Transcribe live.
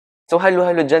So,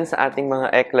 halo-halo dyan sa ating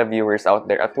mga Ekla-Viewers out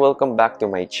there at welcome back to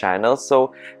my channel.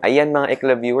 So, ayan mga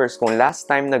Ekla-Viewers, kung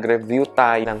last time nag-review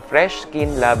tayo ng Fresh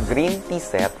Skinlab Green Tea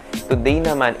Set, today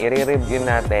naman, ire-review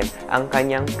natin ang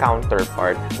kanyang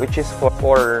counterpart, which is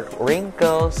for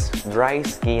wrinkles, dry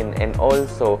skin, and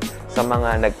also sa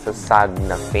mga nagsasag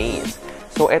na face.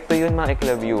 So, eto yun mga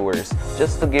Ekla-Viewers.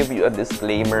 Just to give you a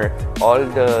disclaimer, all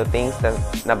the things that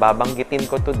nababanggitin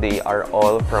ko today are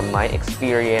all from my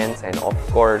experience and of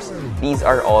course, these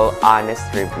are all honest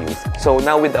reviews. So,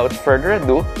 now without further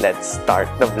ado, let's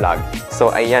start the vlog.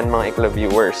 So, ayan mga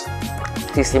Ekla-Viewers.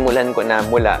 Sisimulan ko na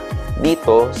mula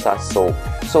dito sa soap.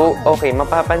 So, okay,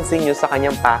 mapapansin nyo sa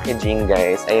kanyang packaging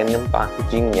guys. Ayan yung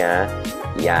packaging niya.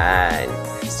 Yan.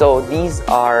 So, these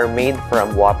are made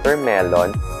from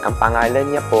watermelon. Ang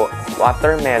pangalan niya po,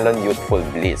 Watermelon Youthful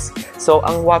Bliss. So,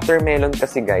 ang watermelon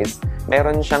kasi guys,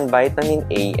 meron siyang vitamin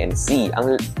A and C.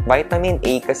 Ang vitamin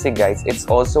A kasi guys, it's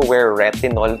also where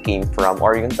retinol came from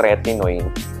or yung tretinoin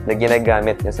na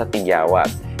ginagamit niya sa tigyawat.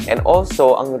 And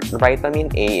also, ang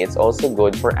vitamin A is also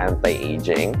good for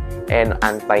anti-aging and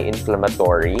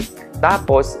anti-inflammatory.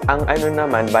 Tapos, ang ano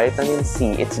naman, vitamin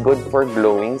C, it's good for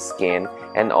glowing skin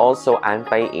and also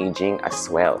anti-aging as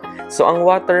well. So, ang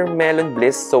Watermelon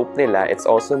Bliss soap nila, it's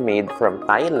also made from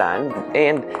Thailand.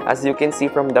 And as you can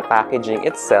see from the packaging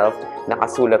itself,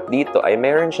 nakasulat dito ay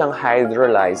meron siyang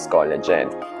hydrolyzed collagen.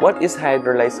 What is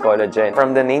hydrolyzed collagen?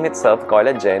 From the name itself,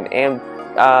 collagen, and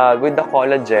with the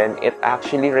collagen, it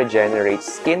actually regenerates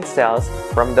skin cells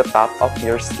from the top of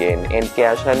your skin and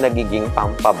kaya siya nagiging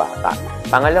pampabata.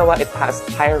 Pangalawa, it has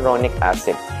hyaluronic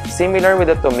acid. Similar with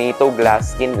the tomato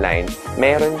glass skin line,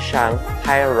 meron siyang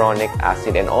hyaluronic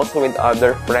acid and also with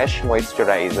other fresh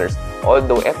moisturizers.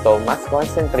 Although ito, mas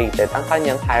concentrated ang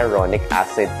kanyang hyaluronic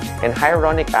acid. And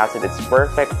hyaluronic acid is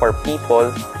perfect for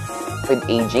people with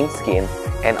aging skin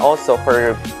and also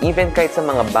for even kahit sa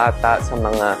mga bata, sa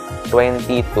mga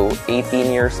 20 to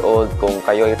 18 years old, kung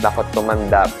kayo ay takot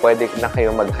tumanda, pwede na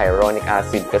kayo mag-hyaluronic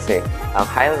acid kasi ang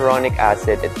hyaluronic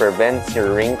acid, it prevents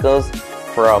your wrinkles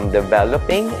from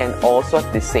developing and also at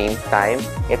the same time,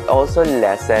 it also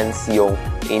lessens yung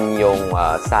inyong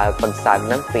pagsag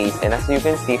ng face. And as you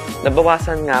can see,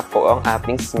 nabawasan nga po ang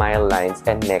ating smile lines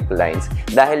and necklines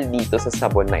dahil dito sa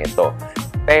sabon na ito.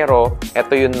 Pero,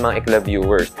 ito yun mga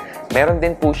Ekla-Viewers. Meron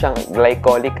din po siyang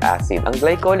glycolic acid. Ang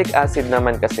glycolic acid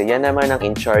naman kasi, yan naman ang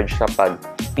in charge sa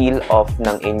pag-peel off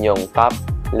ng inyong top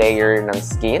layer ng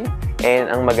skin. And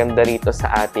ang maganda rito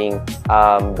sa ating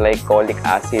glycolic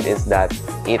acid is that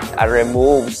it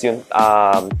removes yung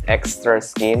extra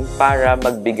skin para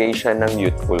magbigay siya ng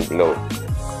youthful glow.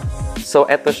 So,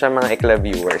 eto siya mga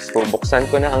Ekla-Viewers. Bubuksan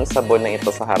ko na ang sabon na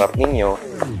ito sa harap ninyo.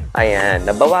 Ayan,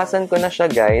 nabawasan ko na siya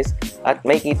guys. At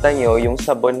makita nyo, yung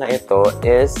sabon na ito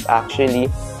is actually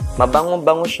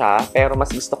mabango-bango siya. Pero mas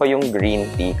gusto ko yung green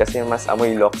tea kasi mas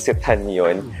amoy loxitan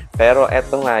yun. Pero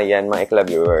eto nga yan mga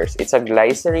Ekla-Viewers. It's a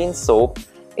glycerin soap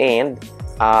and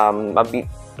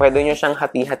pwede nyo siyang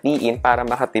hati-hatiin para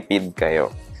makatipid kayo.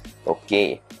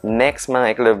 Okay, next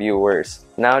mga Ekla-Viewers.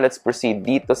 Now, let's proceed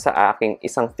dito sa aking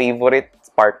isang favorite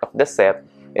part of the set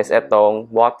is itong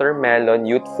Watermelon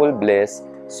Youthful Bliss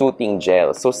Soothing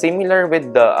Gel. So, similar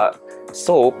with the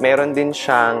soap, meron din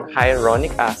siyang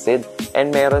hyaluronic acid and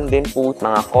meron din po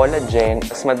mga collagen.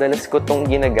 Mas madalas ko itong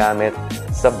ginagamit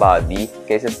sa body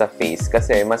kaysa sa face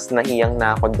kasi mas nahiyang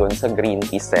na ako dun sa green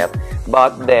tea set.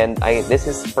 But then, this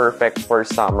is perfect for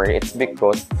summer. It's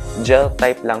because gel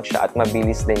type lang siya at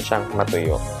mabilis din siyang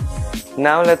matuyo.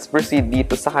 Now, let's proceed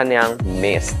dito sa kanyang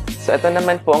mist. So, ito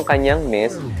naman po ang kanyang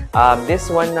mist.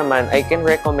 This one naman, I can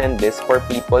recommend this for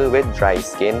people with dry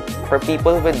skin. For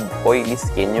people with oily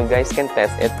skin, you guys can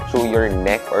test it through your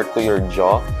neck or to your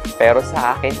jaw. Pero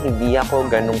sa akin, hindi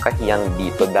ako ganun kahiyang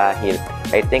dito dahil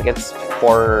I think it's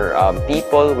for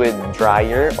people with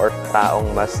drier or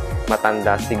taong mas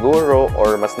matanda siguro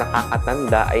or mas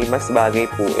nakakatanda ay mas bagay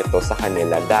po ito sa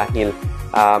kanila dahil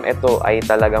ito ay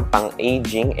talagang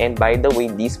pang-aging and by the way,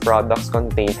 these products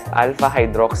contain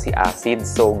alpha-hydroxy acid.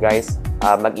 So guys,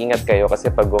 mag-ingat kayo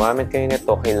kasi pag gumamit kayo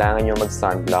nito, kailangan nyo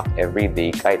mag-sunblock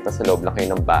everyday kahit nasa loob lang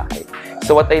kayo ng bahay.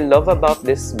 So what I love about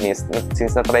this mist,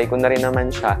 since na-try ko na rin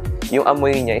naman siya, yung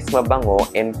amoy niya is mabango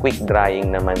and quick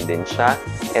drying naman din siya.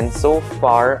 And so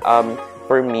far,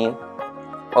 for me,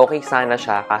 okay sana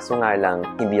siya, kaso nga lang,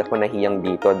 hindi ako nahiyang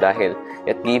dito dahil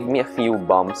it gave me a few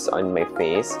bumps on my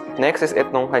face. Next is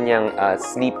itong kanyang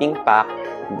sleeping pack.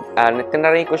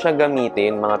 Tinaray ko siya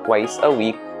gamitin mga twice a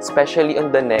week, especially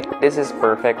on the neck. This is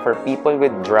perfect for people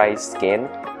with dry skin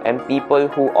and people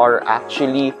who are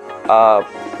actually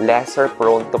lesser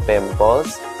prone to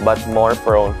pimples but more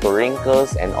prone to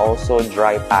wrinkles and also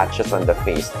dry patches on the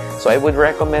face. So I would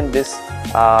recommend this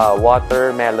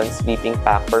watermelon sleeping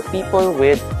pack for people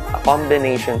with a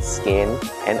combination skin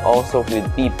and also with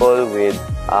people with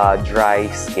dry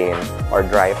skin or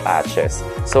dry patches.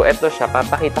 So ito siya,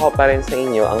 papakita ko pa rin sa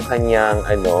inyo ang kanyang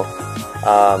ito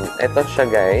siya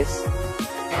guys.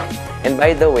 And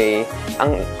by the way,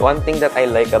 one thing that I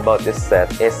like about this set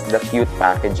is the cute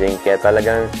packaging. Kaya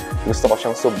talagang gusto ko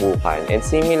siyang subukan. And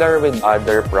similar with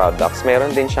other products,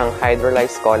 meron din siyang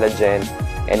hydrolyzed collagen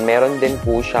and meron din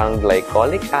po siyang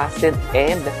glycolic acid,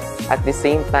 and at the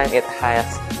same time, it has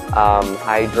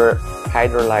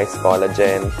hydrolyzed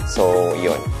collagen. So,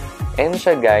 yun. And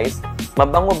siya guys,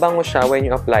 mabango-bango siya when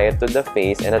you apply it to the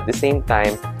face, and at the same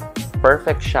time,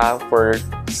 perfect siya for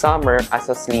summer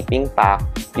as a sleeping pack.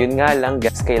 Yun nga lang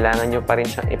guys, kailangan nyo pa rin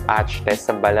siyang i-patch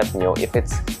test sa balat nyo if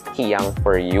it's young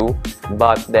for you.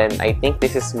 But then, I think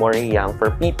this is more young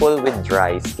for people with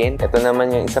dry skin. Ito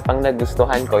naman yung isa pang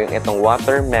nagustuhan ko, yung itong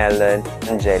watermelon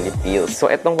jelly peel. So,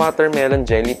 itong watermelon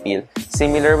jelly peel,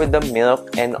 similar with the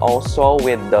milk and also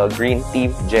with the green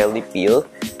tea jelly peel.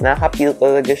 Nakapeel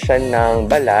talaga siya ng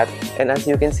balat. And as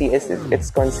you can see,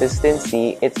 its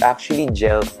consistency, it's actually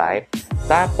gel type.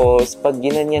 Tapos, pag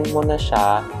ginanyan mo na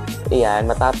siya, ayan,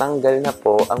 matatanggal na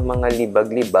po ang mga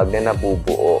libag-libag na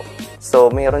nabubuo.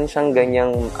 So, mayroon siyang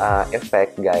ganyang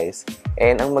effect, guys.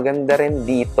 And ang maganda rin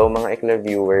dito, mga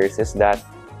Ekla-Viewers, is that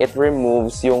it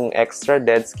removes yung extra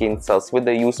dead skin cells with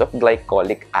the use of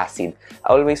glycolic acid.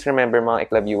 I always remember, mga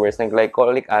Ekla-Viewers, na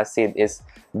glycolic acid is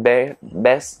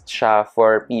best siya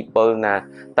for people na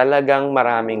talagang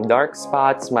maraming dark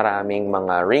spots, maraming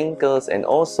mga wrinkles, and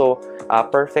also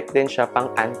perfect din siya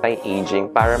pang anti-aging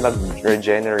para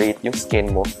mag-regenerate yung skin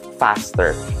mo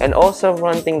faster. And also,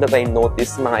 one thing that I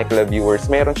noticed, mga Ekla-Viewers,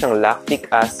 meron siyang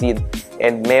lactic acid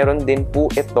and meron din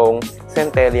po itong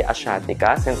Centella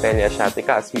asiatica. Centella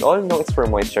asiatica, as we all know, it's for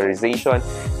moisturization.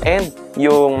 And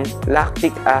yung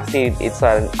lactic acid, it's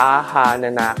an AHA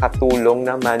na nakatulong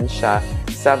naman siya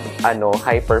sa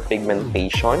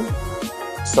hyperpigmentation.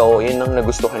 So, yun ang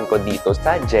nagustuhan ko dito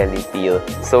sa jelly peel.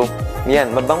 So,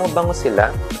 yan, mabango-bango sila.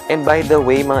 And by the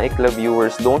way, mga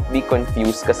Ekla-Viewers, don't be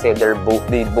confused kasi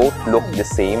they both look the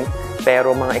same.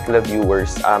 Pero mga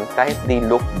Ekla-Viewers, kahit they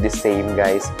look the same,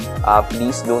 guys,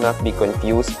 please do not be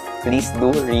confused. Please do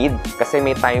read. Kasi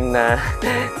may time na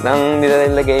nang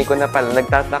nilalagay ko na pala,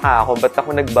 nagtataka ako, ba't ako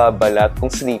nagbabalat kung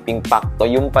sleeping pack to?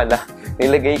 Yung pala,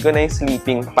 nilagay ko na yung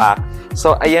sleeping pack.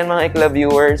 So, ayan mga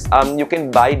Ekla-Viewers, you can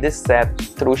buy this set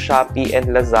through Shopee and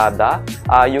Lazada.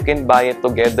 You can buy it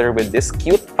together with this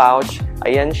cute pouch.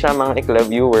 Ayan siya mga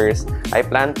Ekla-Viewers. I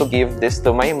plan to give this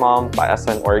to my mom as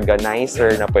an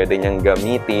organizer na pwede niyang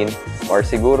gamitin. Or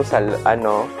siguro sa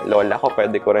lola ko,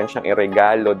 pwede ko rin siyang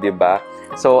iregalo, diba?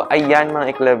 So, ayan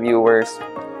mga Ekla-Viewers,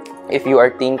 if you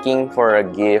are thinking for a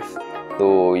gift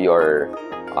to your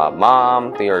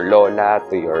mom, to your lola,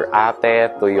 to your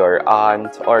ate, to your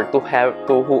aunt, or to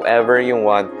whoever you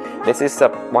want, this is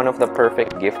one of the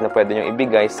perfect gift na pwede nyo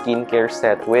ibigay, skincare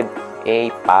set with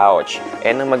a pouch.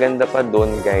 And ang maganda pa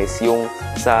dun, guys, yung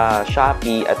sa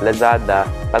Shopee at Lazada,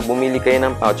 pag bumili kayo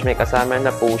ng pouch, may kasama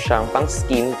na po siyang pang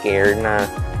skincare na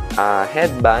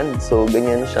headband. So,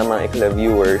 ganyan siya mga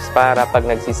Ekla-Viewers para pag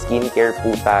nagsi-skincare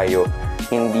po tayo,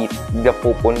 hindi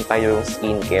pupunta yung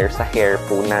skincare sa hair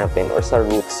po natin or sa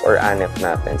roots or anep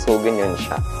natin. So, ganyan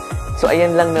siya. So,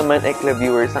 ayan lang naman,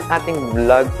 Ekla-Viewers, ang ating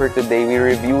vlog for today. We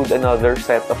reviewed another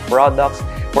set of products.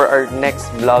 For our next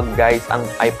vlog, guys,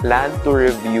 I plan to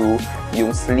review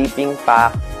yung sleeping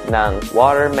pack ng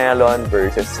watermelon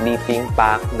versus sleeping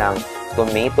pack ng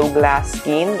tomato glass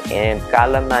skin and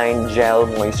calamine gel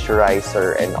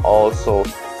moisturizer, and also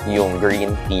yung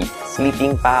green tea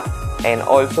sleeping pack. And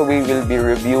also, we will be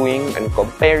reviewing and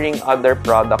comparing other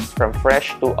products from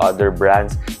Fresh to other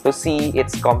brands to see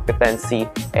its competency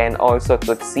and also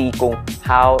to see kung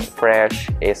how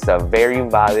Fresh is a very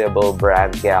valuable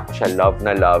brand. Kaya ako siya love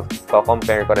na love.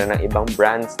 Ko-compare ko rin ng ibang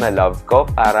brands na love ko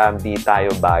para hindi tayo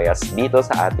bias dito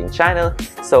sa ating channel.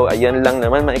 So, ayun lang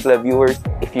naman mga Ekla-Viewers.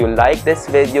 If you like this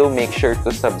video, make sure to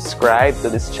subscribe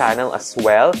to this channel as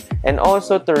well. And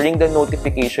also to ring the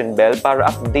notification bell para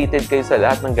updated kayo sa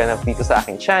lahat ng ganap dito sa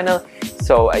aking channel.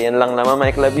 So, ayan lang naman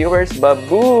mga Ekla-Viewers.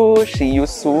 Babu! See you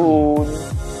soon!